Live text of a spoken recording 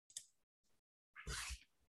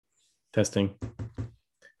Testing.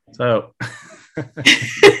 So,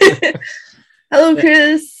 Hello,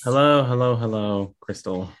 Chris. hello,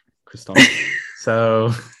 Crystal.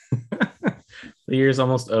 So, the year's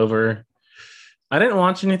almost over. I didn't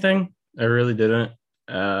watch anything. I really didn't.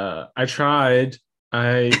 I tried.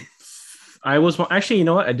 I was actually, you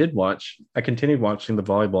know what? I did watch. I continued watching the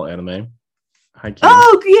volleyball anime. Haikyuu.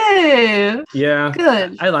 Oh, yeah. Yeah,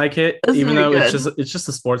 Good. I like it, That's even very though good. it's just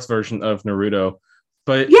a sports version of Naruto.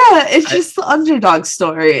 But Yeah, it's I- just the underdog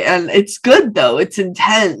story, and it's good though. It's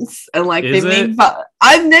intense, and like Is they it? make.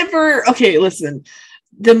 I've never. Okay, listen.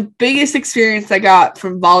 The biggest experience I got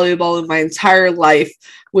from volleyball in my entire life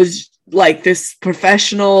was like this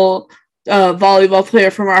professional volleyball player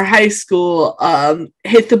from our high school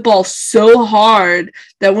hit the ball so hard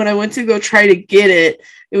that when I went to go try to get it,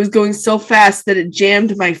 it was going so fast that it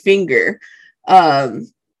jammed my finger, and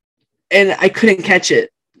I couldn't catch it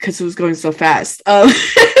because it was going so fast.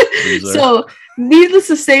 So, needless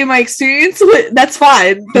to say, my experience that's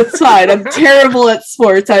fine. That's fine. I'm terrible at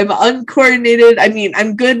sports. I'm uncoordinated. I mean,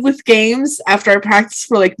 I'm good with games after I practice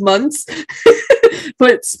for like months,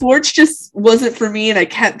 but sports just wasn't for me, and I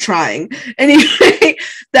kept trying. Anyway,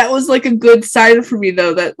 that was like a good sign for me,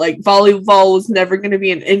 though, that like volleyball was never going to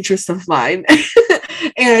be an interest of mine.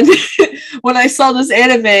 And when I saw this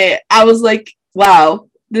anime, I was like, wow,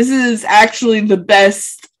 this is actually the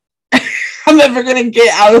best I'm ever gonna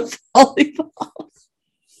get out of volleyball.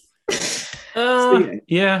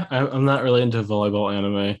 Yeah, I'm not really into volleyball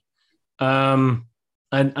anime. I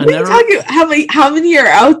What are never. you talking, how many are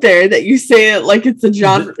out there that you say it like it's a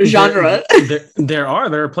genre? There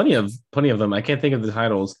are plenty of them. I can't think of the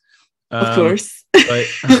titles. Of course, but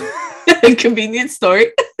convenient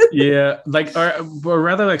story. Yeah, like or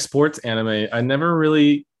rather like sports anime. I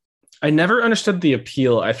never understood the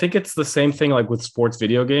appeal. I think it's the same thing like with sports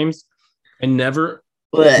video games. I never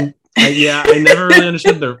really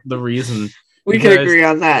understood the reason. We could agree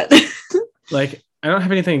on that. Like, I don't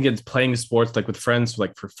have anything against playing sports like with friends,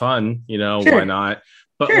 like for fun, sure. Why not?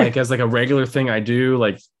 But like as like a regular thing I do,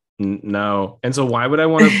 like no. And so why would I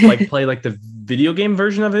want to like play like the video game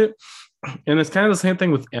version of it? And it's kind of the same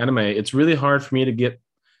thing with anime. It's really hard for me to get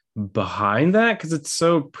behind that because it's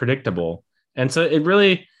so predictable. And so it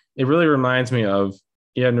really reminds me of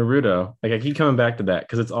Naruto. Like I keep coming back to that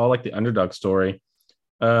because it's all like the underdog story.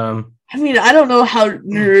 I mean, I don't know how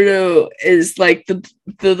Naruto is like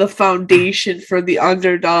the foundation for the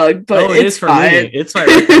underdog, but it's for fine. Me. It's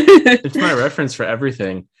my reference for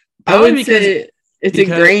everything. Probably I would say it's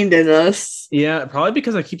ingrained in us. Yeah, probably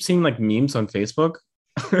because I keep seeing like memes on Facebook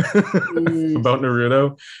about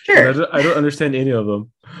Naruto. Sure. I don't understand any of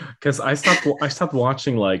them because I stopped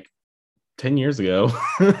watching like 10 years ago.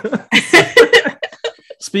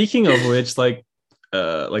 Speaking of which, like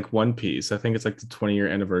One Piece, I think it's like the 20-year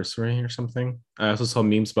anniversary or something. I also saw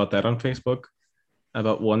memes about that on Facebook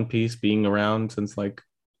about One Piece being around since I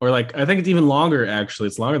think it's even longer actually.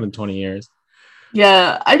 It's longer than 20 years.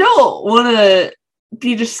 Yeah, I don't want to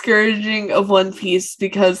be discouraging of One Piece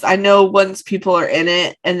because I know once people are in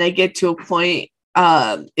it and they get to a point,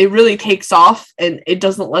 it really takes off and it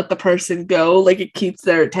doesn't let the person go. Like it keeps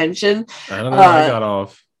their attention. I don't know how I got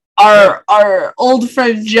off. Our old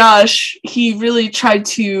friend Josh, he really tried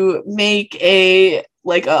to make a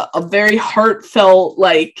very heartfelt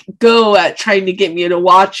like go at trying to get me to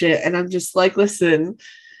watch it, and I'm just like, listen,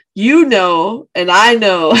 and I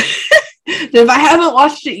know that if I haven't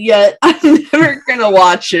watched it yet, I'm never gonna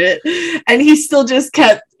watch it. And he still just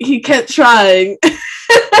kept trying.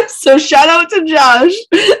 So shout out to Josh.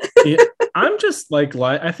 Yeah, I'm just like,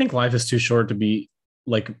 I think life is too short to be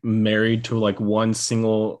like married to like one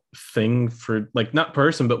single thing for like not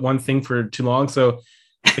person but one thing for too long, so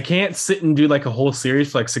I can't sit and do like a whole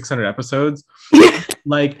series for like 600 episodes.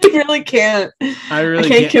 Like I really can't. I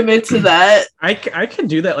can't commit to that. I can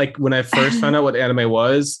do that. Like when I first found out what anime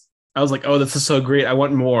was, I was like, oh, this is so great, I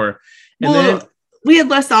want more. And then we had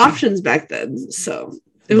less options back then, so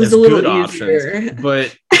it was a little easier options,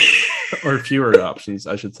 but or fewer options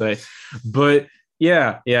I should say. But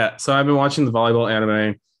yeah. So I've been watching the volleyball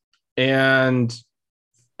anime, and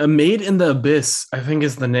A Made in the Abyss, I think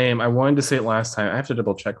is the name. I wanted to say it last time. I have to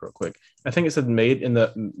double check real quick. I think it said Made in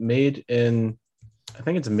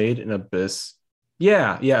Abyss.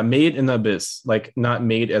 Yeah, Made in the Abyss. Like not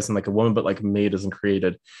made as in like a woman, but like made as in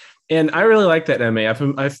created. And I really like that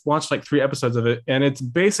anime. I've watched like 3 episodes of it, and it's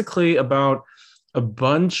basically about a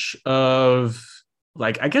bunch of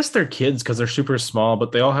like, I guess they're kids because they're super small,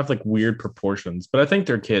 but they all have like weird proportions. But I think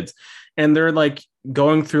they're kids, and they're like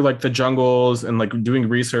going through like the jungles and like doing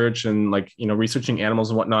research and like researching animals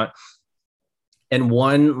and whatnot. and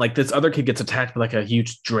one like this other kid gets attacked by like a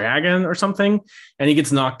huge dragon or something, and he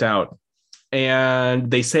gets knocked out,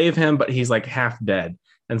 and they save him, but he's like half dead.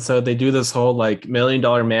 And so they do this whole like $1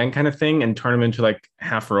 Million Man kind of thing and turn him into like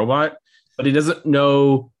half robot, but he doesn't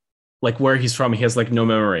know like where he's from. He has like no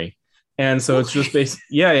memory. And so it's just based.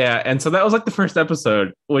 Yeah. And so that was like the first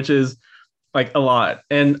episode, which is like a lot.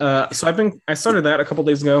 And so I started that a couple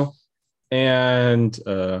days ago, and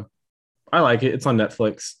I like it. It's on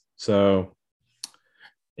Netflix. So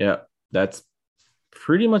yeah, that's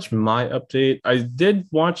pretty much my update. I did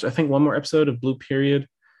watch, I think, one more episode of Blue Period.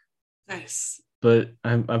 Nice. But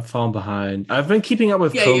I've fallen behind. I've been keeping up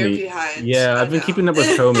with Comey. You're behind. Yeah, I've been keeping up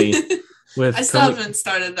with Comey. I still haven't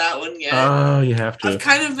started that one yet. Oh, you have to. I've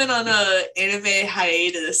kind of been on a anime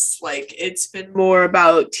hiatus. Like, it's been more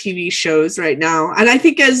about TV shows right now. And I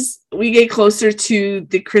think as we get closer to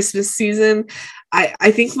the Christmas season, I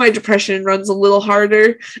think my depression runs a little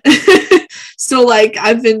harder. So, like,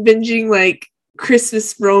 I've been binging, like,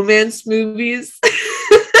 Christmas romance movies.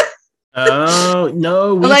 Oh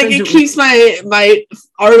no! Like it keeps my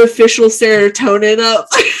artificial serotonin up.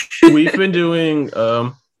 We've been doing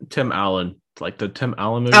Tim Allen, like the Tim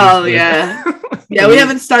Allen movies. Oh yeah, yeah. We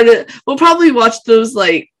haven't started. We'll probably watch those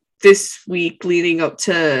like this week, leading up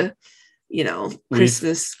to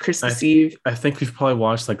Christmas Eve. I think we've probably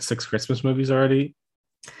watched like 6 Christmas movies already.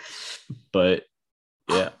 But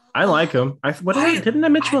yeah, I like them. Didn't I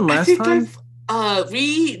mention one last time?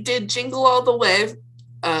 We did Jingle All the Way.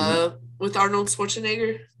 With Arnold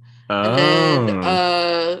Schwarzenegger. Oh. And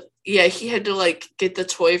then, he had to like get the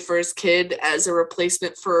toy for his kid as a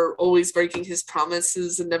replacement for always breaking his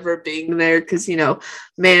promises and never being there because,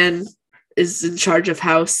 man is in charge of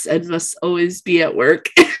house and must always be at work.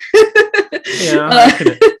 Yeah,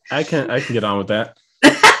 I can get on with that.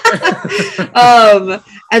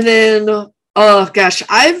 And then, oh gosh,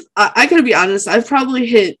 I gotta be honest, I've probably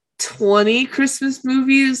hit 20 Christmas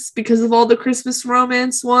movies because of all the Christmas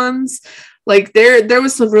romance ones. Like there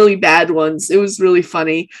was some really bad ones. It was really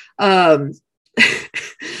funny. Really?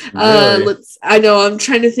 I know I'm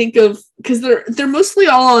trying to think of because they're mostly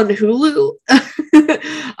all on Hulu.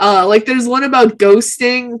 Like there's one about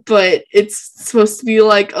ghosting, but it's supposed to be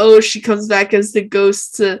like, oh, she comes back as the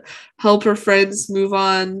ghost to help her friends move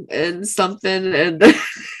on and something, and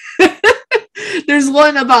there's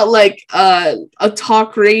one about like a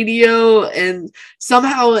talk radio, and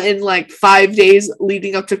somehow in like 5 days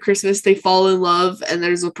leading up to Christmas they fall in love and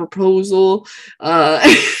there's a proposal.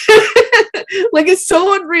 Like it's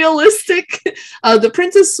so unrealistic. The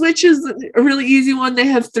Princess Switch is a really easy one. They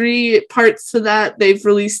have 3 parts to that. They've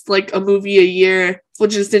released like a movie a year,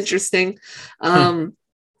 which is interesting.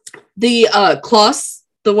 The Klaus,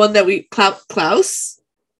 the one that Klaus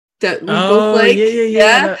that we both like.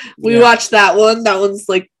 Yeah. We watched that one. That one's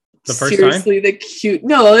like the first seriously time? The cute.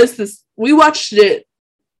 No, it's this. We watched it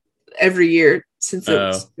every year since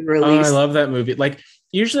it's been released. I love that movie. Like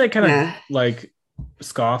usually I kind of like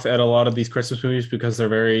scoff at a lot of these Christmas movies because they're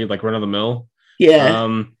very like run of the mill.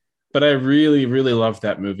 Yeah. But I really, really loved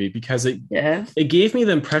that movie because it gave me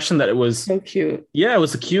the impression that it was so cute. Yeah, it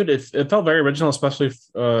was cute. It felt very original, especially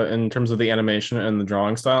in terms of the animation and the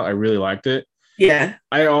drawing style. I really liked it. Yeah.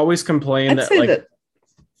 I always complain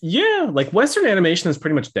like Western animation is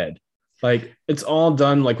pretty much dead. Like it's all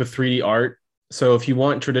done like with 3D art. So if you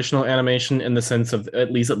want traditional animation in the sense of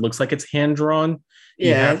at least it looks like it's hand drawn,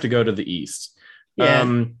 you have to go to the East. Yeah.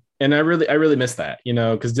 And I really miss that,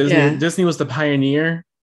 because Disney was the pioneer,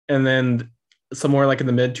 and then somewhere like in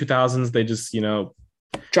the mid 2000s they just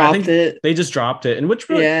dropped it. They just dropped it, and which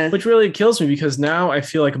really kills me because now I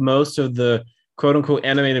feel like most of the quote unquote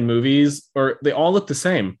animated movies they all look the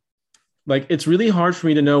same. Like it's really hard for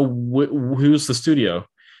me to know who's the studio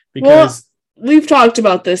because we've talked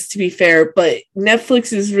about this, to be fair, but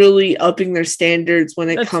Netflix is really upping their standards when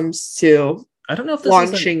it comes to I don't know if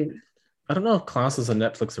launching. I don't know if Klaus is a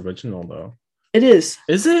Netflix original though. It is.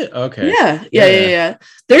 Is it? Okay. Yeah.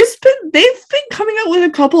 They've been coming out with a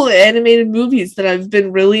couple of animated movies that I've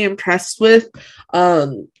been really impressed with.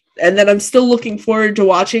 And that I'm still looking forward to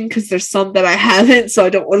watching because there's some that I haven't, so I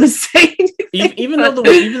don't want to say anything. Even though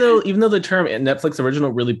the term Netflix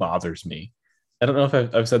original really bothers me. I don't know if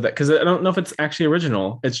I've said that because I don't know if it's actually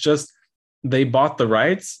original. It's just they bought the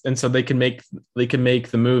rights, and so they can make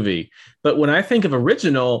the movie. But when I think of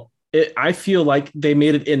original, I feel like they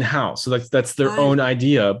made it in-house. So that's their own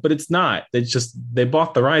idea, but it's not. They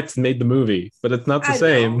bought the rights and made the movie, but it's not the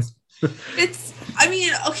same. I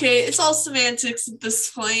mean, okay, it's all semantics at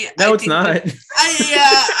this point. No, it's not.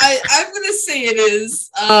 I'm gonna say it is,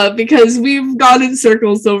 because we've gone in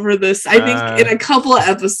circles over this. I think in a couple of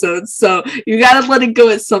episodes, so you gotta let it go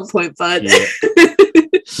at some point, bud. Yeah.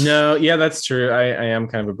 No, yeah, that's true. I am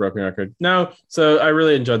kind of a broken record. No, so I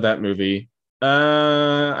really enjoyed that movie.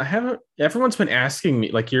 I haven't. Everyone's been asking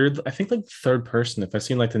me, like, you're, I think, like, third person if I've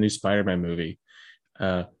seen like the new Spider-Man movie.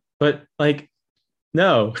 But like,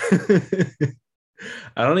 no.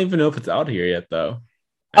 I don't even know if it's out here yet, though.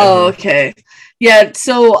 Oh, okay. Yeah,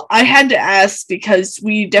 so I had to ask because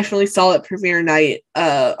we definitely saw it premiere night.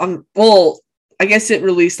 Well, I guess it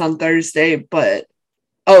released on Thursday, but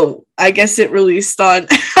I guess it released on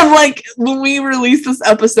I'm like, when we release this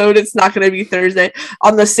episode, it's not gonna be Thursday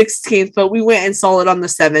on the 16th, but we went and saw it on the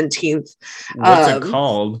 17th. What's it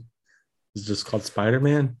called? It's just called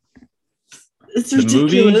Spider-Man. It's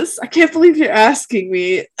ridiculous. I can't believe you're asking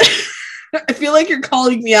me. I feel like you're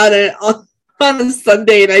calling me out on a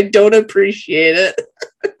Sunday, and I don't appreciate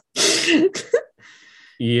it.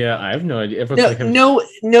 Yeah, I have no idea.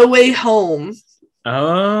 No Way Home.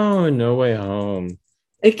 Oh, No Way Home.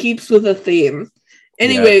 It keeps with a theme.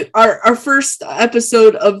 Anyway, our first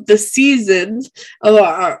episode of the season of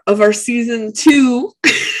our season 2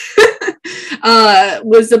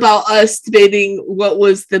 was about us debating what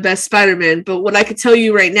was the best Spider-Man. But what I can tell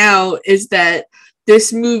you right now is that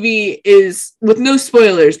this movie is, with no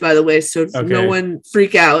spoilers, by the way, so no one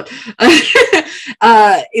freak out,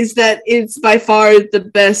 is that it's by far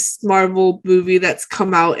the best Marvel movie that's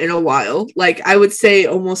come out in a while. Like, I would say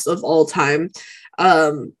almost of all time.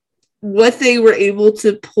 What they were able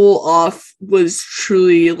to pull off was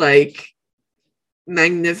truly, like,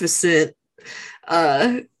 magnificent.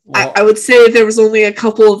 I would say there was only a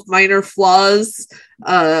couple of minor flaws.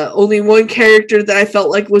 Only one character that I felt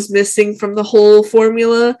like was missing from the whole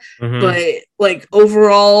formula. But, like,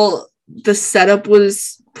 overall, the setup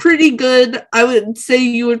was pretty good. I would say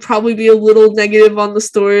you would probably be a little negative on the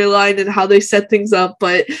storyline and how they set things up,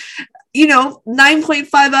 but, you know,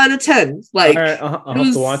 9.5 out of 10. Like, all right, I'll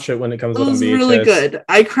have to watch it when it comes out on VHS. It was really good.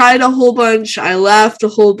 I cried a whole bunch. I laughed a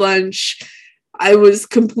whole bunch. I was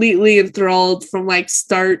completely enthralled from, like,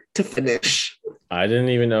 start to finish. I didn't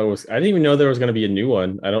even know there was going to be a new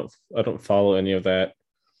one. I don't follow any of that.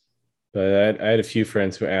 But I had a few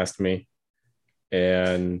friends who asked me,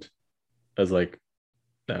 and I was like,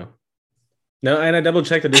 no. And I double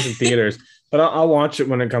checked that this is theaters, but I'll watch it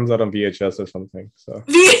when it comes out on VHS or something. So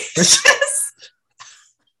VHS.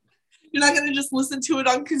 You're not gonna just listen to it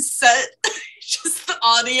on cassette, just the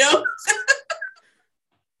audio.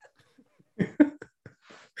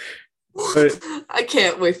 But, I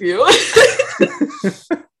can't with you.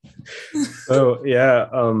 So yeah,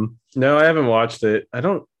 no, I haven't watched it. I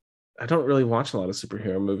don't really watch a lot of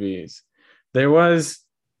superhero movies. There was,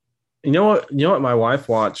 you know what my wife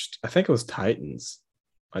watched? I think it was Titans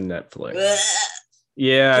on Netflix.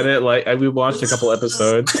 Yeah, I didn't like. We watched a couple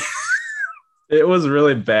episodes. It was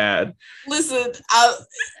really bad. Listen,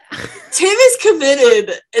 Tim is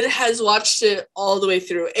committed and has watched it all the way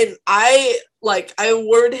through, and I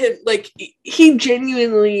warned him. Like, he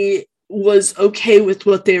genuinely was okay with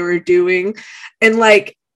what they were doing, and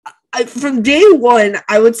like, from day one,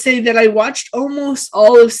 I would say that I watched almost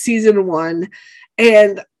all of season 1,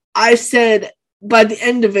 and I said by the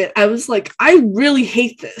end of it, I was like, I really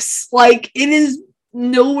hate this. Like, it is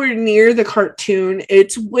nowhere near the cartoon.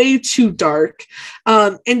 It's way too dark.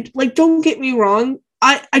 And, like, don't get me wrong,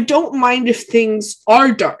 I don't mind if things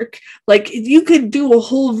are dark. Like, if you could do a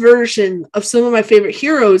whole version of some of my favorite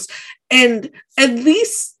heroes and at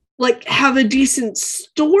least, like, have a decent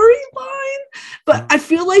storyline, but I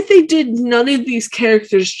feel like they did none of these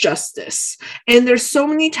characters justice. And there's so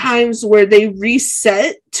many times where they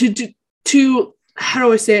reset to how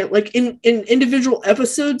do I say it? Like, in individual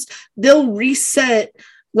episodes, they'll reset,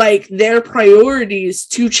 like, their priorities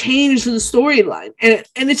to change the storyline. And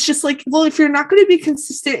it's just like, well, if you're not going to be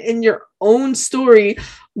consistent in your own story,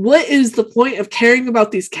 what is the point of caring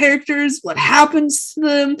about these characters? What happens to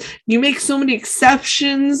them? You make so many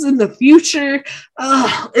exceptions in the future.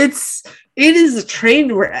 It is a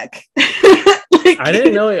train wreck. Like, I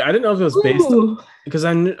didn't know if it was based on, because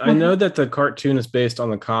I know that the cartoon is based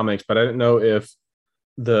on the comics, but I didn't know if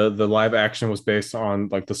the live action was based on,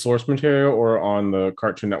 like, the source material or on the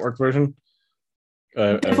Cartoon Network version.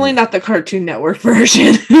 Definitely not the Cartoon Network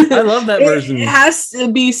version. I love that version. It has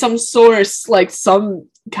to be some source, like some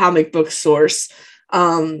comic book source.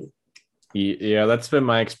 Yeah, that's been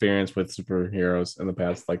my experience with superheroes in the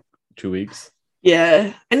past, like, 2 weeks.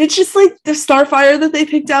 Yeah, and it's just like the Starfire that they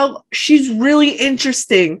picked out. She's really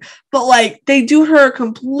interesting, but like they do her a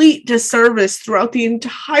complete disservice throughout the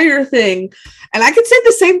entire thing. And I could say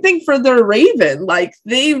the same thing for their Raven. Like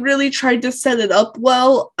they really tried to set it up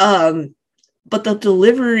well, but the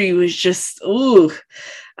delivery was just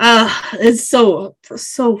it's so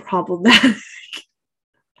problematic.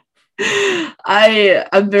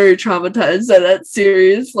 I'm very traumatized by that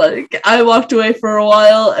series. Like I walked away for a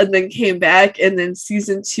while and then came back, and then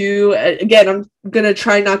season 2 again. I'm gonna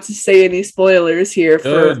try not to say any spoilers here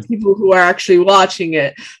for people who are actually watching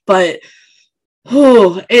it, but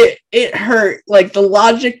it hurt. Like the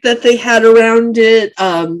logic that they had around it,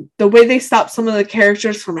 the way they stopped some of the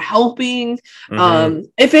characters from helping.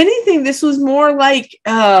 If anything, this was more like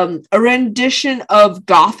a rendition of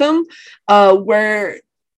Gotham, where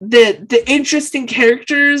the interesting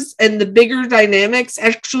characters and the bigger dynamics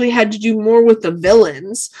actually had to do more with the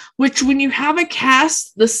villains, which when you have a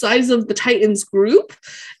cast the size of the Titans group,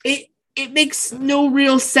 it makes no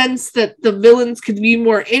real sense that the villains could be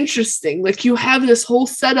more interesting. Like you have this whole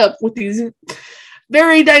setup with these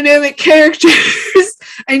very dynamic characters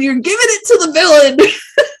and you're giving it to the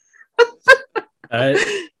villain.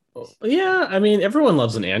 Yeah, I mean everyone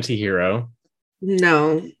loves an anti-hero.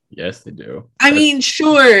 No. Yes, they do. I mean,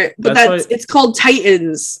 sure, but it's called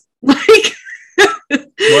Titans. Like,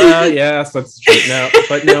 well, yes, that's true. No,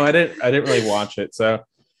 but no, I didn't really watch it. So,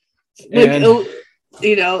 like,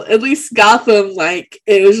 you know, at least Gotham, like,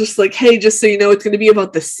 it was just like, hey, just so you know, it's going to be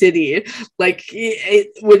about the city, like,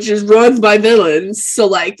 which is run by villains. So,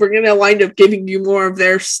 like, we're going to wind up giving you more of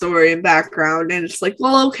their story and background. And it's like,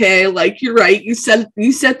 well, okay, like, you're right. You set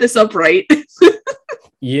this up right.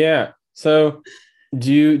 Yeah. So.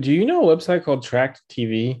 Do you know a website called Tracked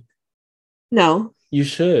TV? No. You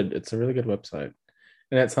should. It's a really good website.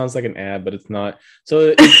 And that sounds like an ad, but it's not.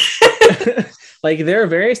 So like there are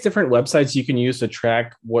various different websites you can use to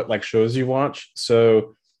track what like shows you watch.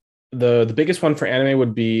 So the biggest one for anime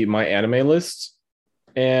would be My Anime List.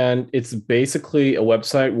 And it's basically a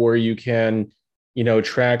website where you can, you know,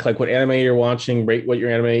 track like what anime you're watching, rate what your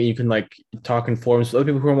anime. You can like talk in forums with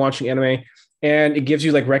other people who are watching anime. And it gives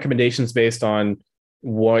you like recommendations based on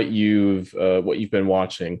what you've been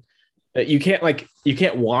watching. You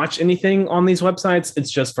can't watch anything on these websites. It's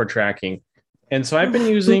just for tracking. And so I've been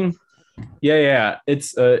using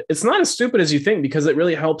it's not as stupid as you think, because it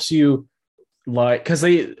really helps you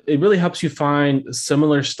it really helps you find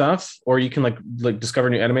similar stuff, or you can like discover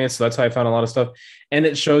new anime. So that's how I found a lot of stuff, and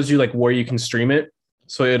it shows you like where you can stream it.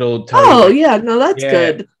 So it'll tell you, yeah, no, that's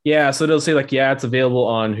good. Yeah, so it'll say like, yeah, it's available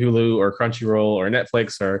on Hulu or Crunchyroll or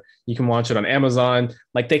Netflix, or you can watch it on Amazon.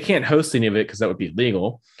 Like they can't host any of it because that would be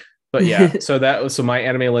illegal. But yeah, so My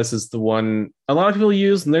Anime List is the one a lot of people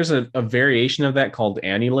use, and there's a variation of that called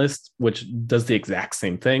AniList, which does the exact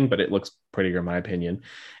same thing, but it looks prettier in my opinion.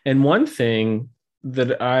 And one thing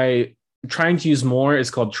that I'm trying to use more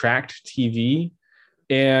is called Tracked TV,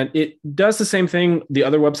 and it does the same thing the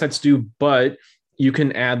other websites do, but you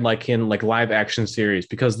can add like in like live action series,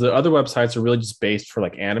 because the other websites are really just based for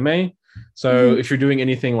like anime. So if you're doing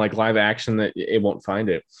anything like live action, that it won't find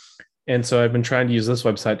it. And so I've been trying to use this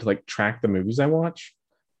website to like track the movies I watch.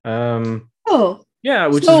 Yeah,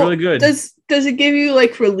 which is really good. Does it give you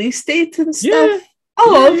like release dates and stuff? Yeah.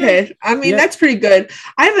 Okay. Yeah. I mean, that's pretty good.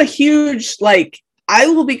 I have a huge I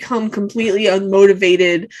will become completely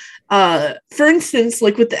unmotivated. For instance,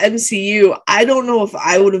 like with the MCU, I don't know if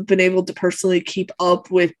I would have been able to personally keep up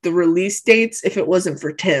with the release dates if it wasn't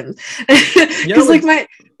for Tim. Because like my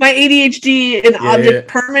ADHD and object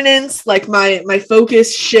permanence, like my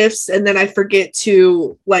focus shifts, and then I forget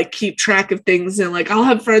to like keep track of things, and like I'll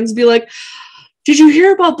have friends be like, did you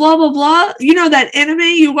hear about blah, blah, blah? You know, that anime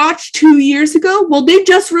you watched 2 years ago? Well, they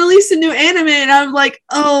just released a new anime. And I'm like,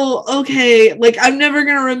 oh, okay. Like, I'm never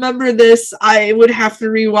going to remember this. I would have to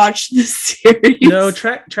rewatch this series. No,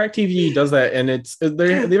 Track TV does that. And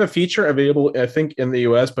they have a feature available, I think, in the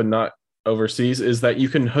US, but not overseas, is that you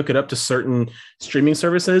can hook it up to certain streaming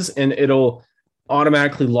services and it'll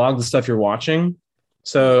automatically log the stuff you're watching.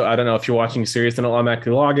 So I don't know if you're watching a series, then it'll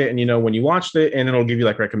automatically log it, and you know when you watched it, and it'll give you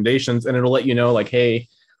like recommendations, and it'll let you know like, hey,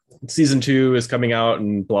 season 2 is coming out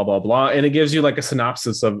and blah blah blah, and it gives you like a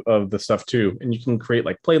synopsis of the stuff too, and you can create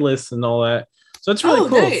like playlists and all that. So it's really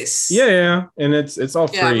cool. Nice. Yeah, and it's all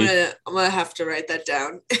free. I'm gonna have to write that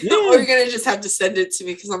down, or you're gonna just have to send it to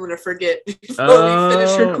me because I'm gonna forget before we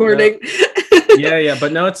finish recording. No. Yeah,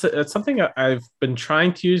 but no, it's something I've been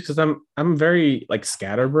trying to use because I'm very like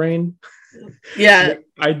scatterbrain. Yeah,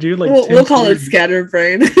 I do like we'll call it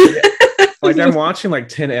scatterbrain. Like I'm watching like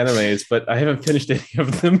 10 animes, but I haven't finished any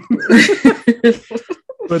of them.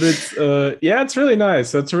 But it's yeah, it's really nice.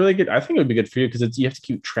 So it's really good. I think it would be good for you because it's you have to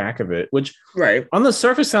keep track of it, which Right. on the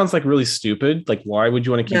surface sounds like really stupid. Like, why would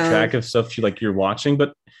you want to keep track of stuff you're watching?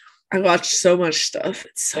 But I watch so much stuff.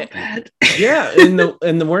 It's so bad. Yeah, and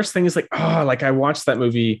the worst thing is like, oh, like I watched that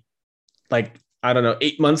movie like I don't know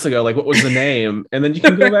 8 months ago. Like, what was the name? And then you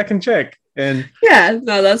can go back and check. And yeah,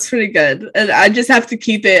 no, that's pretty good. And I just have to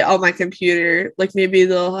keep it on my computer. Like maybe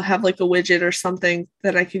they'll have like a widget or something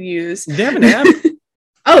that I could use. They have an app.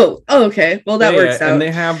 Oh, okay. Well, that works out. And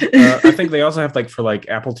they have, I think they also have like for like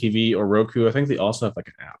Apple TV or Roku. I think they also have like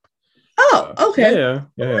an app. Oh, okay. Yeah.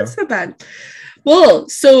 Well, that's not bad. Well,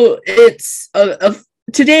 so it's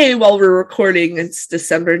today while we're recording, it's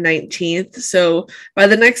December 19th. So by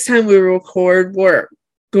the next time we record, we're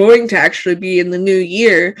going to actually be in the new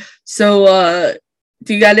year. So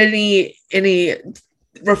do you got any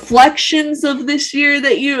reflections of this year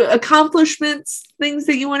that you accomplishments, things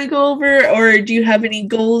that you want to go over, or do you have any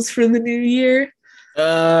goals for the new year?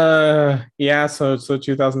 Yeah, so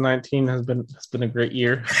 2019 has been a great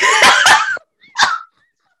year.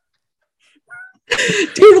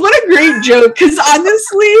 Dude, what a great joke, because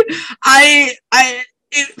honestly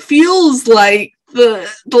it feels like the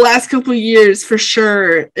last couple of years for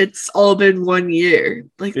sure it's all been 1 year.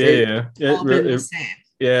 Like yeah, all been the same.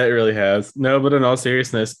 Yeah, it really has. No, but in all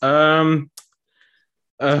seriousness, I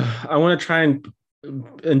want to try and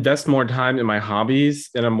invest more time in my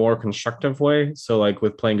hobbies in a more constructive way. So like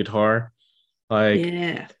with playing guitar,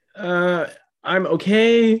 like I'm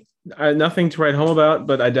okay. Nothing to write home about,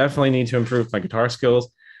 but I definitely need to improve my guitar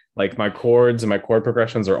skills. Like my chords and my chord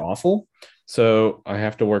progressions are awful, so I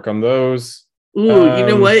have to work on those. Ooh, you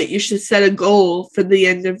know what? You should set a goal for the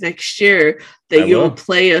end of next year that you'll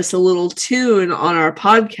play us a little tune on our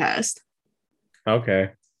podcast.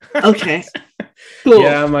 Okay. Okay. Cool.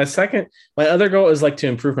 Yeah, my other goal is like to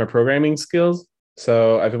improve my programming skills.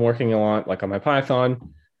 So I've been working a lot like on my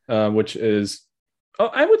Python, which is,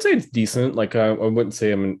 I would say it's decent. Like I wouldn't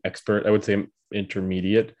say I'm an expert. I would say I'm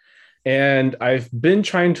intermediate. And I've been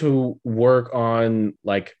trying to work on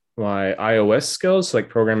like my iOS skills, like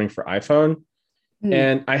programming for iPhone.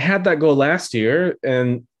 And I had that goal last year,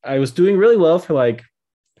 and I was doing really well for like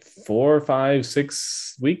 4, 5,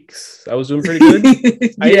 6 weeks. I was doing pretty good.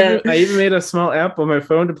 I even made a small app on my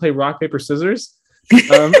phone to play rock, paper, scissors.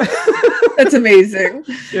 That's amazing.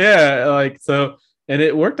 Yeah, like so, and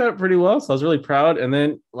it worked out pretty well. So I was really proud. And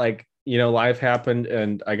then like, life happened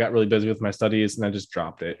and I got really busy with my studies and I just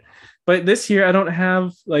dropped it. But this year I don't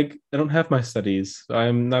have my studies.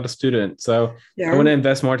 I'm not a student. So I want to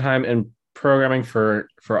invest more time in programming for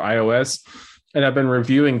iOS, and I've been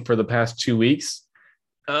reviewing for the past 2 weeks.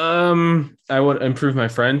 I would improve my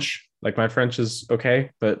French. Like my French is okay,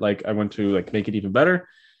 but like I want to like make it even better.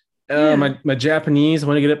 My Japanese, I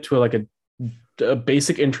want to get up to a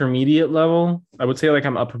basic intermediate level. I would say like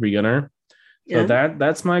I'm upper beginner. So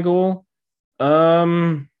that's my goal.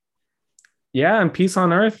 And peace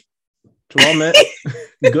on earth to all men.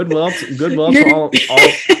 goodwill to all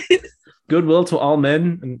goodwill to all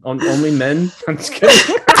men and only men. I'm just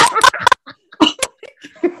kidding.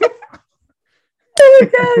 Oh my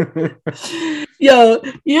God. Yo,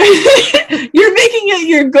 you're making it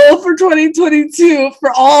your goal for 2022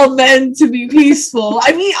 for all men to be peaceful.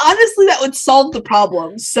 I mean, honestly, that would solve the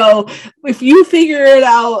problem. So if you figure it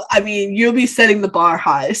out, I mean, you'll be setting the bar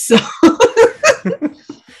high. So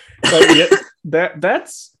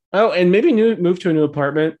that's and maybe move to a new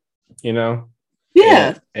apartment,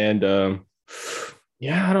 Yeah. And I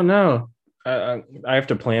don't know. I have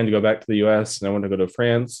to plan to go back to the US, and I want to go to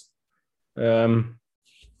France.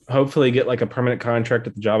 Hopefully get like a permanent contract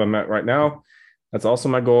at the job I'm at right now. That's also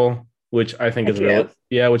my goal, which I think is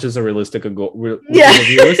which is a realistic goal.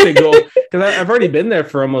 Realistic goal, because I've already been there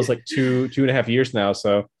for almost like 2.5 years now.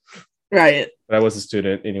 So right. But I was a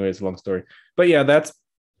student, anyways. Long story. But yeah, that's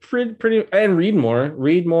pretty. And read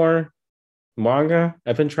more manga.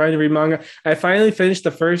 I've been trying to read manga. I finally finished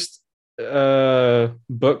the first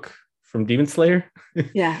book from Demon Slayer.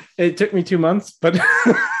 Yeah. It took me 2 months, but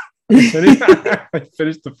I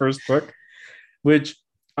finished the first book, which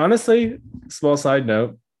honestly, small side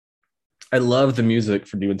note, I love the music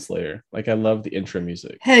for Demon Slayer. Like I love the intro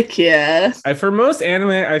music. Heck yeah. For most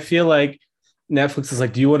anime, I feel like Netflix is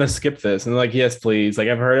like, do you want to skip this? And they're like, yes, please. Like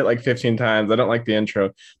I've heard it like 15 times. I don't like the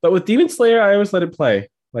intro. But with Demon Slayer, I always let it play.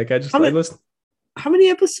 Like I listen. How many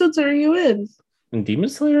episodes are you in? In Demon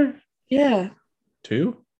Slayer? Yeah.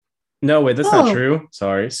 2? No, wait, that's not true.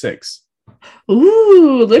 Sorry, 6.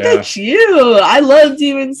 Ooh, look at you. I love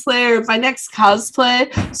Demon Slayer. My next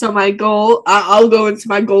cosplay. So my goal, I'll go into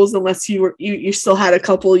my goals unless you still had a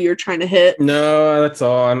couple you're trying to hit. No, that's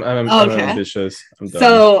all. I'm ambitious. I'm done.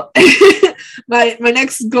 So my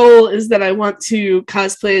next goal is that I want to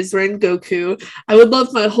cosplay as Rengoku. I would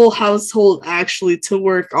love my whole household actually to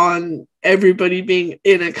work on everybody being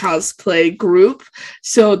in a cosplay group.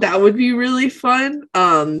 So that would be really fun.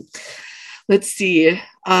 Let's see.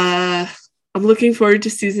 I'm looking forward to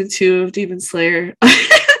season 2 of Demon Slayer.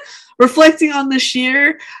 Reflecting on this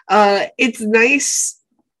year, it's nice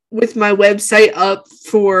with my website up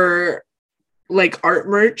for like art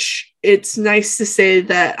merch. It's nice to say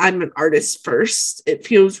that I'm an artist first. It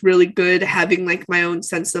feels really good having like my own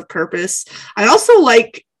sense of purpose. I also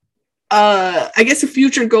like I guess a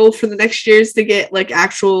future goal for the next year is to get like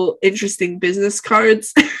actual interesting business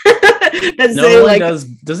cards.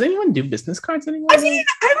 Does anyone do business cards anymore? I mean,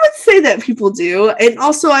 I would say that people do. And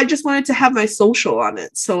also I just wanted to have my social on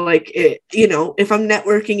it. So like it, if I'm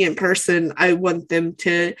networking in person, I want them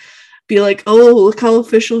to be like, oh, look how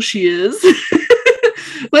official she is.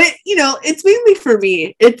 But it's mainly for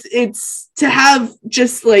me. It's to have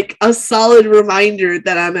just like a solid reminder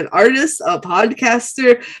that I'm an artist, a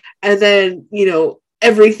podcaster, and then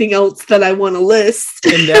everything else that I want to list.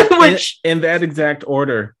 In that exact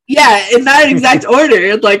order. Yeah, in that exact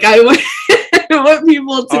order. Like I want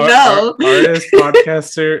people to know. Artist,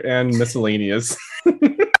 podcaster, and miscellaneous.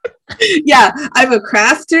 Yeah, I'm a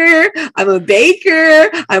crafter, I'm a baker,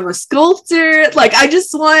 I'm a sculptor. Like I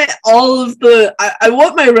just want all of I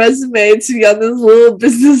want my resume to be on this little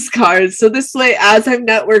business card. So this way, as I'm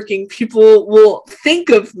networking, people will think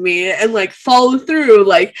of me and like follow through.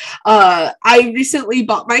 Like I recently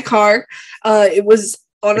bought my car. It was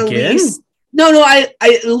on a lease. No, I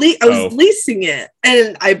was leasing it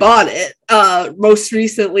and I bought it most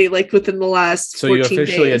recently, like within the last 14 days. So you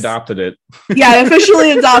officially adopted it. Yeah, I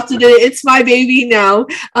officially adopted it. It's my baby now.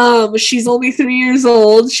 She's only 3 years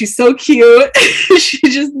old. She's so cute. She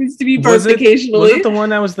just needs to be birthed occasionally. Was it the one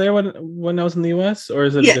that was there when I was in the US, or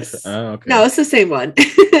is it a different? Oh, okay. No, it's the same one.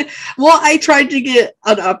 Well, I tried to get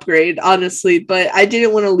an upgrade, honestly, but I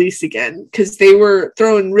didn't want to lease again because they were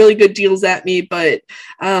throwing really good deals at me. But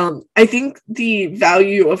I think the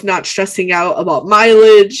value of not stressing out about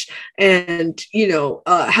mileage and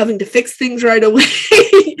having to fix things right away.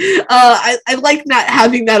 I like not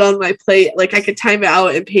having that on my plate. Like I could time it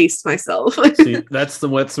out and pace myself. See, that's the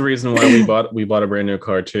reason why we bought a brand new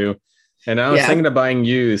car too. And I was thinking of buying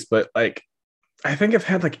used, but like I think I've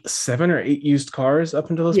had like 7 or 8 used cars up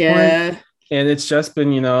until this point, and it's just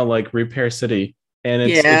been like repair city, and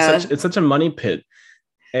it's such a money pit,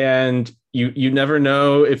 and you never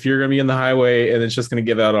know if you're gonna be in the highway and it's just gonna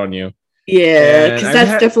give out on you. Yeah, because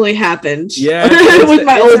that's definitely happened. Yeah, with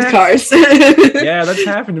my old cars. Yeah, that's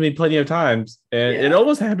happened to me plenty of times, and it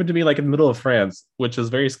almost happened to me like in the middle of France, which is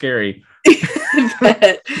very scary.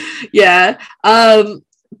 Yeah.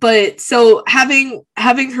 But so having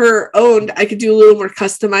her owned, I could do a little more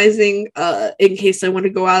customizing in case I want to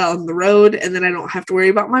go out on the road, and then I don't have to worry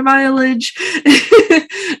about my mileage.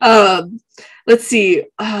 Let's see.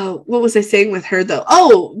 What was I saying with her though?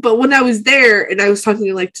 Oh, but when I was there and I was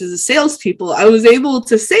talking like to the salespeople, I was able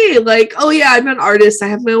to say like, "Oh yeah, I'm an artist. I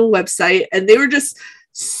have my own website," and they were just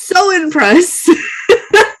so impressed.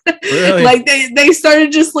 Really? Like they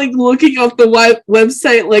started just like looking up the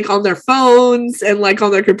website like on their phones and like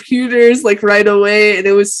on their computers like right away, and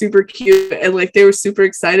it was super cute, and like they were super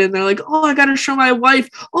excited, and they're like, oh, I gotta show my wife,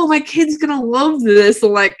 oh, my kid's gonna love this,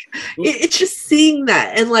 and like it's just seeing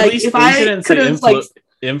that, and like if I could have like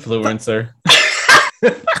influencer.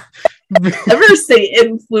 Never say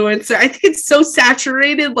influencer. I think it's so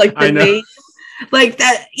saturated, like the name. Like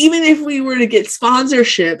that, even if we were to get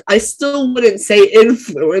sponsorship, I still wouldn't say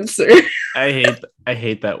influencer. I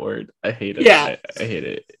hate that word. I hate it. Yeah, I hate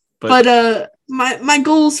it. But my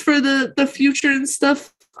goals for the future and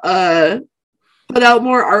stuff, put out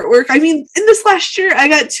more artwork. I mean, in this last year, I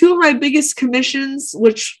got 2 of my biggest commissions,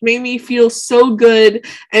 which made me feel so good.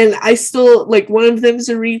 And I still, like, one of them is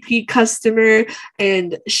a repeat customer,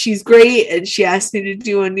 and she's great. And she asked me to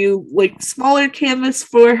do a new, like, smaller canvas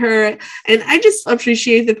for her. And I just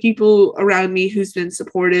appreciate the people around me who's been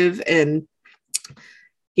supportive. And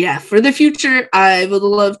yeah, for the future, I would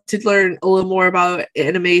love to learn a little more about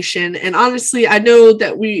animation. And honestly, I know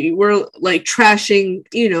that we were like trashing,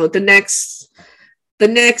 the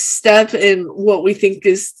next step in what we think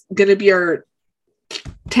is going to be our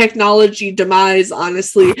technology demise,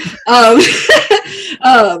 honestly.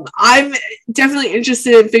 I'm definitely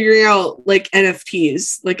interested in figuring out like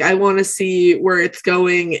NFTs. Like I want to see where it's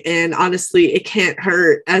going, and honestly, it can't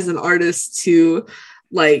hurt as an artist to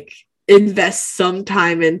like invest some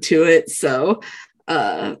time into it. So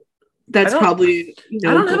that's probably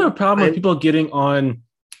I don't have a problem with people getting on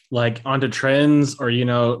like onto trends or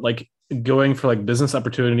like going for like business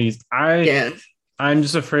opportunities. I'm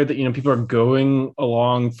just afraid that people are going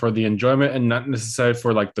along for the enjoyment and not necessarily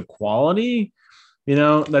for like the quality.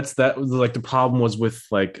 That's like the problem was with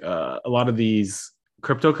like a lot of these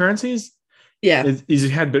cryptocurrencies. Yeah, is you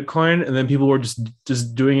had Bitcoin and then people were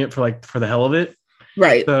just doing it for the hell of it.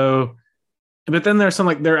 Right. So, but then there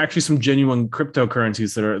are actually some genuine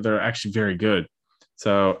cryptocurrencies that are actually very good.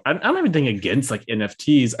 So I don't have anything against like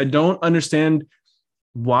NFTs. I don't understand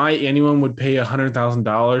why anyone would pay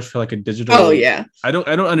 $100,000 for like a digital. Oh yeah. I don't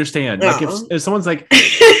understand. No. Like if someone's like,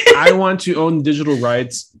 I want to own digital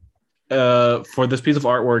rights for this piece of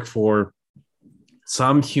artwork for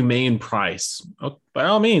some humane price. Oh, by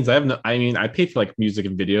all means, I pay for like music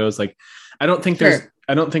and videos. Like, I don't think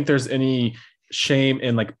there's any shame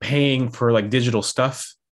in like paying for like digital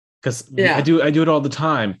stuff because I do it all the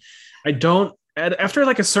time. After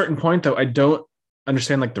like a certain point though, I don't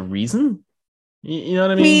understand like the reason. You know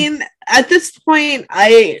what I mean? I mean, at this point,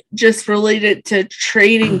 I just relate it to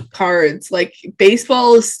trading cards. Like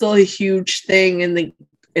baseball is still a huge thing in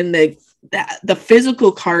the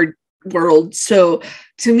physical card world. So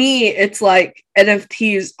to me, it's like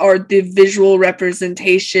NFTs are the visual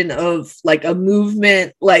representation of like a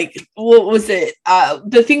movement. Like what was it?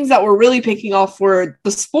 The things that were really picking off were the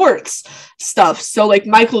sports stuff. So like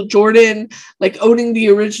Michael Jordan, like owning the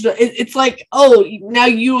original. It's like, oh, now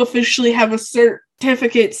you officially have a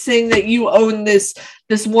certificate saying that you own this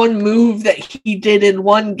one move that he did in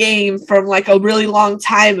one game from like a really long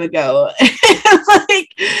time ago. Like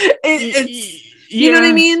it's. You know what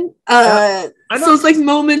I mean? So it's like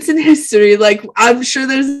moments in history. Like I'm sure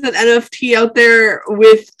there's an NFT out there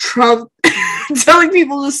with Trump telling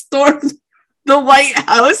people to storm the White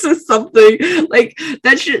House or something. Like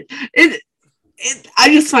that shit.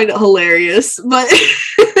 I just find it hilarious. But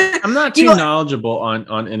I'm not too knowledgeable on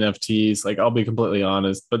NFTs. Like I'll be completely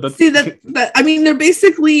honest. But I mean, they're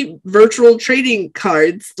basically virtual trading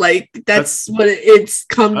cards. Like that's what it's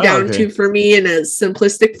come down to for me in a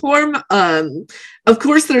simplistic form. Of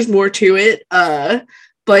course, there's more to it.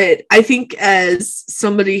 But I think as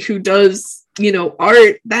somebody who does,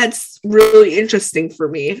 art, that's really interesting for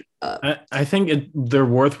me. I think they're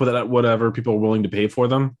worth whatever people are willing to pay for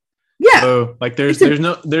them. Yeah. So like there's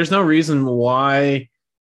no reason why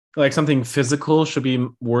like something physical should be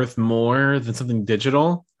worth more than something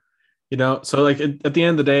digital, So like at the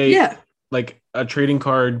end of the day, like a trading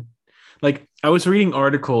card, like I was reading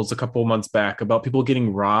articles a couple of months back about people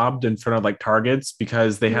getting robbed in front of like Targets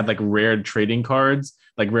because they had like rare trading cards,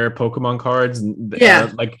 like rare Pokemon cards, and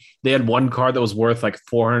like they had one card that was worth like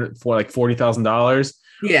 $40,000.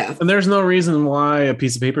 Yeah. And there's no reason why a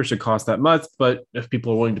piece of paper should cost that much, but if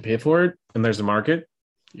people are willing to pay for it and there's a market,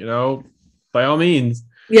 by all means.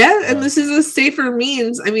 Yeah, and this is a safer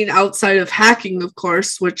means. I mean, outside of hacking, of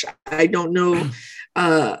course, which I don't know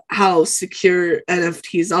how secure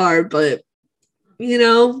NFTs are, but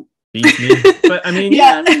But I mean,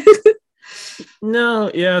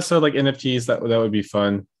 so like NFTs, that would be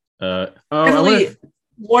fun.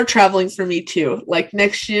 More traveling for me too. Like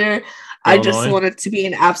next year, I just want it to be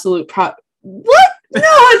an absolute what? No,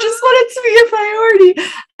 I just want it to be a priority.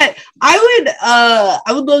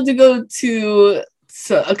 I would love to go to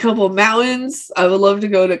a couple of mountains. I would love to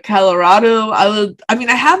go to Colorado. I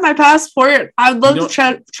have my passport. I would love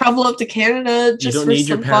to travel up to Canada. You don't need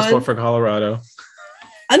your passport for Colorado.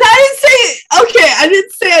 And I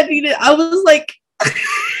didn't say I need it. I was like,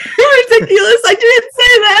 ridiculous. I didn't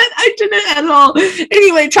say that. I didn't at all.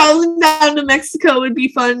 Anyway, traveling down to Mexico would be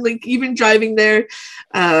fun. Like even driving there.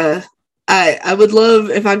 I would love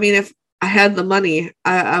if I had the money,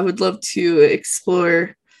 I would love to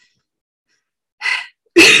explore.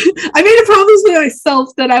 I made a promise to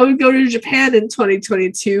myself that I would go to Japan in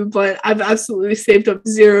 2022, but I've absolutely saved up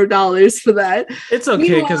 $0 for that. It's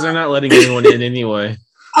okay because they're not letting anyone in anyway.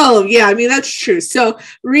 Oh yeah, I mean that's true. So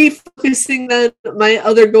refocusing that, my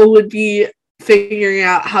other goal would be figuring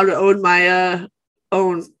out how to own my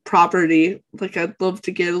own property. Like I'd love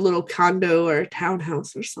to get a little condo or a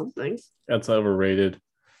townhouse or something. That's overrated.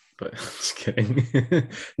 But just kidding.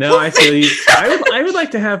 No, I feel you. I would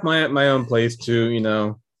like to have my own place too,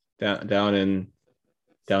 down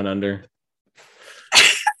under.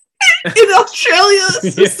 In Australia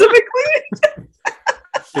specifically.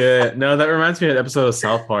 Yeah, no, that reminds me of an episode of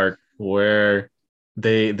South Park where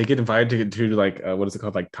they get invited to like what is it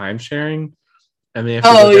called, like time sharing, and they have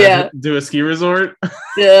to do a ski resort.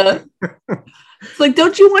 Yeah. It's like,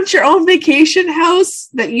 don't you want your own vacation house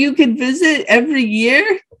that you can visit every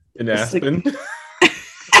year? In Aspen.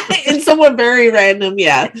 Like, in somewhere very random,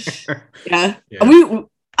 yeah.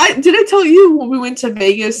 Did I tell you when we went to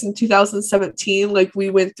Vegas in 2017? Like, we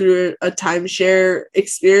went through a timeshare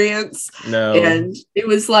experience. No. And it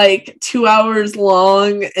was like 2 hours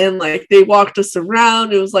long, and like they walked us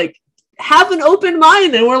around. It was like, have an open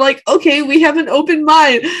mind, and we're like, okay, we have an open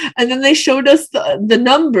mind. And then they showed us the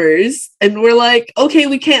numbers, and we're like, okay,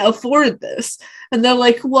 we can't afford this. And they're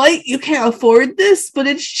like, what? You can't afford this? But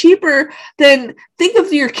it's cheaper than, think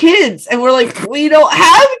of your kids. And we're like, we don't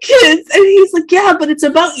have kids. And he's like, yeah, but it's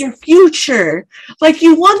about your future. Like,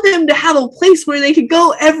 you want them to have a place where they can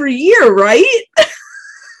go every year, right?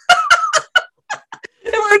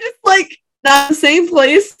 And we're just like, not the same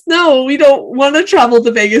place. No, we don't want to travel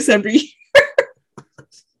to Vegas every year.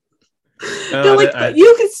 They're like, but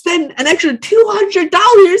you could spend an extra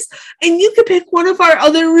 $200 and you could pick one of our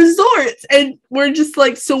other resorts. And we're just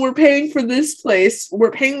like, so we're paying for this place,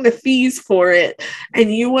 we're paying the fees for it,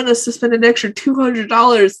 and you want us to spend an extra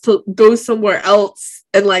 $200 to go somewhere else?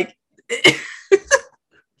 And like, it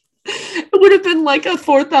would have been like a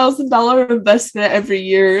 $4,000 investment every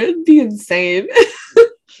year. It'd be insane.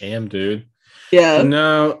 Damn, dude. Yeah.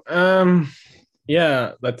 No.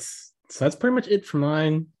 Yeah. That's pretty much it for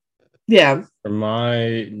mine. Yeah. For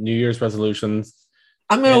my New Year's resolutions,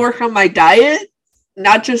 I'm gonna work on my diet,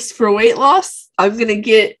 not just for weight loss. I'm gonna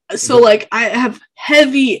get like, I have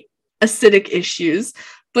heavy acidic issues,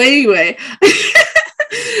 but anyway,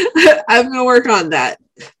 I'm gonna work on that.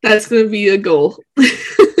 That's gonna be a goal.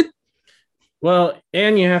 Well,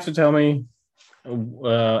 and you have to tell me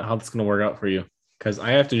how it's gonna work out for you, because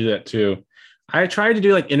I have to do that too. I tried to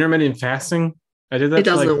do like intermittent fasting. I did that. It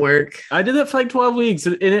doesn't work. I did that for like 12 weeks,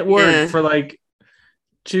 and it worked for like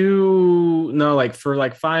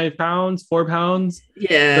 5 pounds, 4 pounds.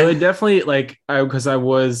 Yeah. So it definitely, like, I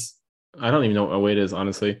don't even know what my weight is,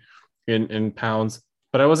 honestly, in pounds,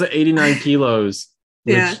 but I was at 89 kilos,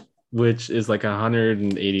 which is like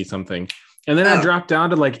 180 something. And then I dropped down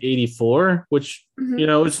to like 84, which,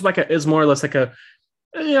 it's more or less like I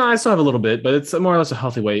still have a little bit, but it's more or less a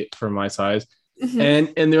healthy weight for my size.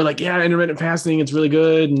 Mm-hmm. And they're like, yeah, intermittent fasting, it's really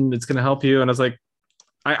good and it's going to help you. And I was like,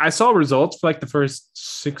 I saw results for like the first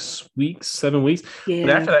 7 weeks. Yeah. But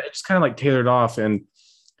after that, it just kind of like tailored off. And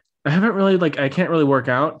I haven't really I can't really work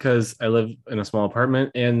out because I live in a small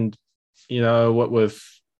apartment. And,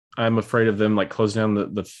 I'm afraid of them like closing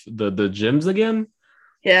down the gyms again.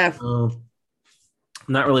 Yeah. I'm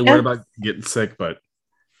not really worried about getting sick, but,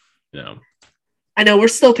 I know we're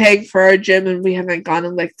still paying for our gym and we haven't gone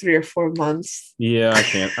in like 3 or 4 months. Yeah,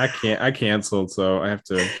 I canceled, so I have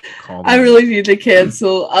to call them. I really need to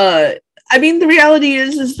cancel. I mean, the reality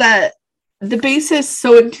is that the basis,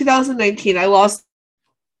 so in 2019, I lost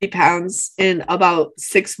 30 pounds in about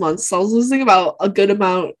 6 months. So I was losing about a good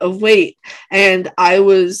amount of weight, and I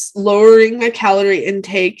was lowering my calorie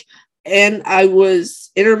intake, and I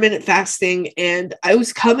was intermittent fasting, and I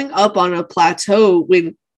was coming up on a plateau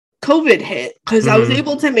when COVID hit, because I was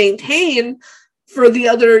able to maintain for the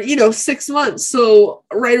other 6 months. So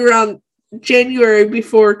right around January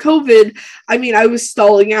before COVID, I mean, I was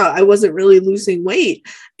stalling out. I wasn't really losing weight,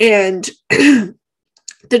 and the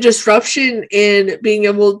disruption in being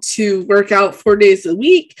able to work out 4 days a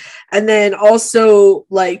week, and then also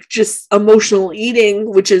like just emotional eating,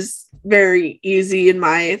 which is very easy in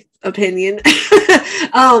my opinion.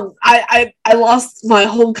 I lost my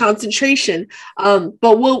whole concentration.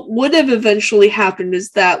 But what would have eventually happened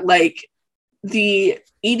is that like the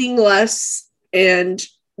eating less and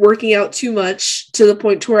working out too much to the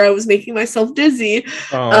point to where I was making myself dizzy.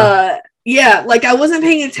 Like I wasn't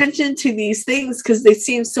paying attention to these things because they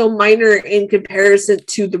seemed so minor in comparison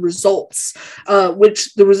to the results,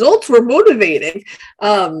 which the results were motivating.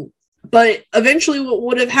 But eventually what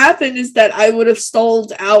would have happened is that I would have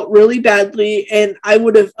stalled out really badly, and I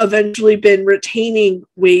would have eventually been retaining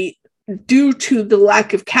weight due to the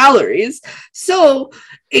lack of calories. So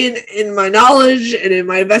in my knowledge and in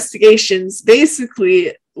my investigations,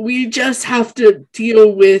 basically, we just have to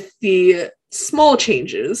deal with the small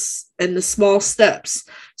changes and the small steps.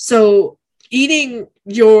 So eating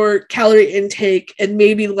your calorie intake and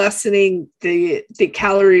maybe lessening the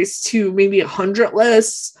calories to maybe 100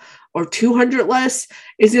 less or 200 less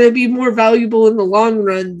is going to be more valuable in the long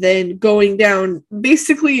run than going down.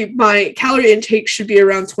 Basically, my calorie intake should be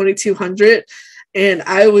around 2,200, and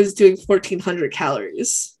I was doing 1,400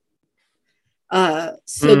 calories. So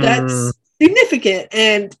significant.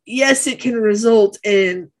 And yes, it can result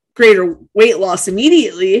in greater weight loss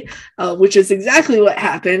immediately, which is exactly what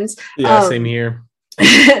happens. Yeah, same here.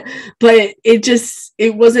 But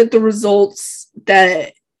it wasn't the results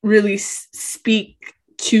that really speak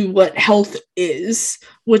to what health is,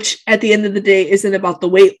 which at the end of the day isn't about the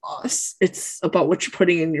weight loss. It's about what you're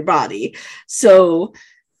putting in your body. So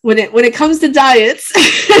when it comes to diets,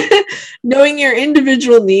 knowing your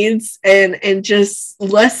individual needs and just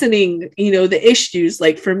lessening, the issues.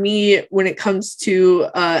 Like for me, when it comes to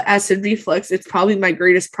acid reflux, it's probably my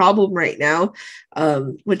greatest problem right now,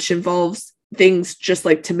 which involves things just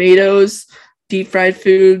like tomatoes, deep fried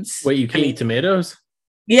foods. Wait, you can't eat tomatoes?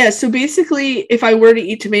 Yeah, so basically, if I were to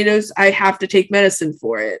eat tomatoes, I have to take medicine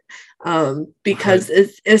for it, because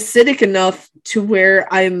it's acidic enough to where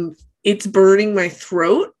it's burning my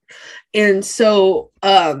throat, and so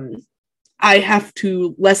I have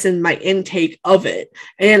to lessen my intake of it,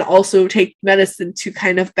 and also take medicine to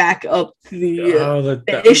kind of back up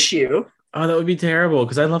the issue. Oh, that would be terrible,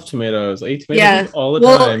 because I love tomatoes. I eat tomatoes all the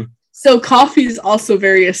time. So coffee is also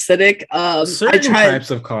very acidic. Certain types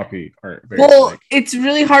of coffee are very acidic. It's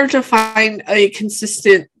really hard to find a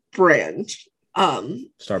consistent brand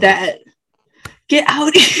that get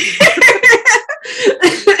out here.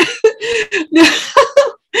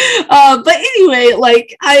 But anyway,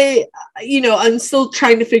 like I'm still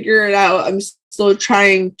trying to figure it out. I'm still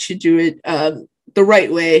trying to do it the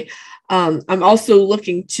right way. I'm also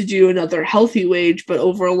looking to do another healthy wage, but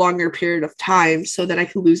over a longer period of time, so that I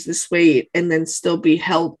can lose this weight and then still be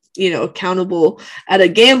held, accountable at a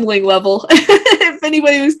gambling level. If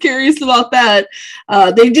anybody was curious about that,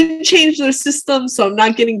 they didn't change their system, so I'm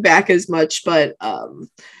not getting back as much. But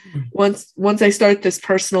once I start this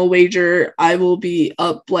personal wager, I will be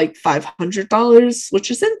up like $500,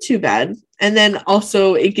 which isn't too bad. And then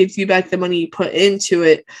also it gives you back the money you put into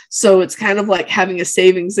it. So it's kind of like having a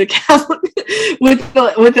savings account with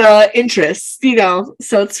interest,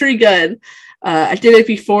 so it's pretty good. I did it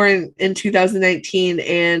before in 2019,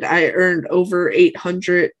 and I earned over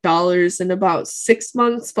 $800 in about 6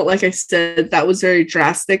 months. But like I said, that was very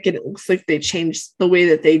drastic, and it looks like they changed the way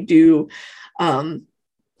that they do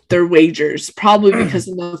their wagers, probably because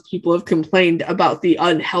enough people have complained about the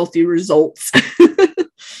unhealthy results.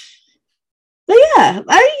 But yeah,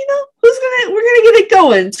 we're gonna get it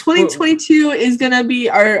going. 2022 is gonna be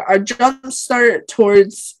our jump start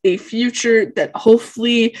towards a future that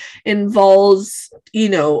hopefully involves,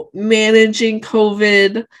 managing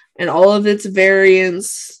COVID and all of its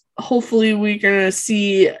variants. Hopefully we're gonna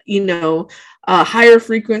see, higher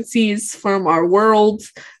frequencies from our world,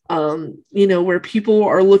 where people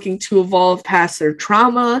are looking to evolve past their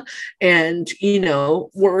trauma and,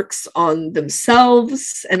 works on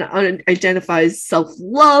themselves and identifies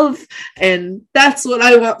self-love. And that's what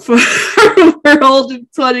I want for our world in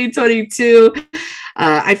 2022.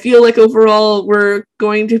 I feel like overall we're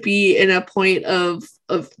going to be in a point of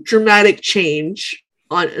dramatic change,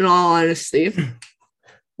 in all honesty.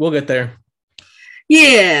 We'll get there.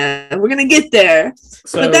 Yeah, we're going to get there.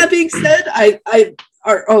 So, but that being said,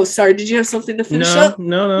 sorry, did you have something to finish up?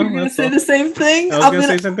 No. You're going to say the same thing? I was going to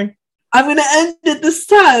say something. I'm going to end it this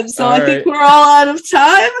time. So I think we're all out of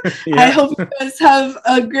time. Yeah. I hope you guys have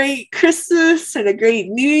a great Christmas and a great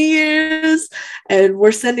New Year's. And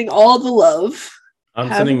we're sending all the love. I'm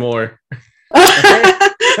sending more.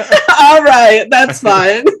 All right. That's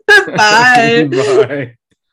fine. Bye. Bye.